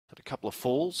Had a couple of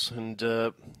falls and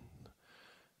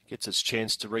gets its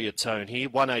chance to reatone here.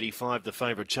 185, the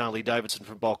favourite, Charlie Davidson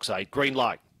from box 8. Green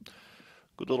light.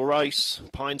 Good little race.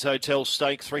 Pines Hotel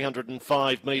Stake,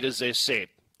 305 metres, they're set.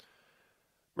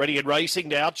 Ready and racing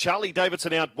now. Charlie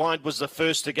Davidson out wide was the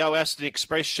first to go. Aston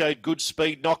Express showed good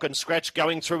speed. Knock and Scratch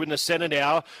going through in the centre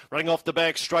now. Running off the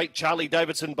back straight. Charlie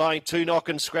Davidson by 2. Knock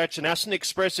and Scratch. And Aston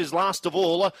Express is last of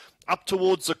all up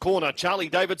towards the corner. Charlie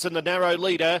Davidson, the narrow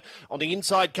leader. On the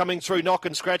inside coming through Knock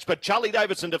and Scratch. But Charlie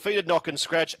Davidson defeated Knock and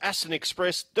Scratch. Aston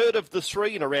Express, third of the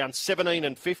 3 in around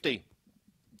 17.50.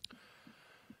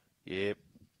 Yeah.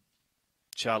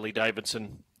 Charlie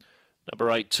Davidson, number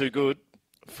 8, too good.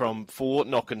 From 4,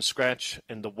 Knock and Scratch,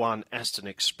 and the 1, Aston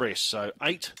Express. So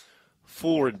 8,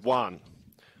 4 and 1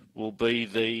 will be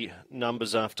the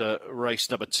numbers after race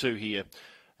number 2 here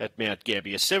at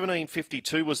Mt-Gambier.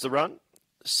 17.52 was the run.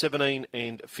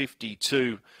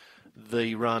 17.52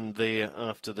 the run there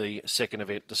after the second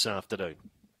event this afternoon.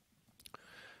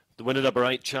 The winner, number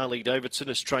 8, Charlie Davidson,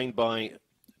 is trained by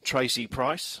Tracy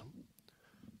Price.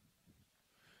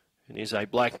 And is a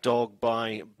black dog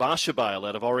by Barshabale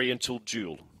out of Oriental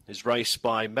Jewel. Is raced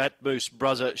by Matt Moose,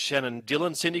 brother Shannon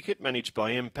Dillon Syndicate, managed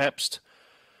by M. Pabst.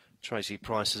 Tracy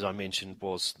Price, as I mentioned,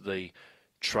 was the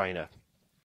trainer.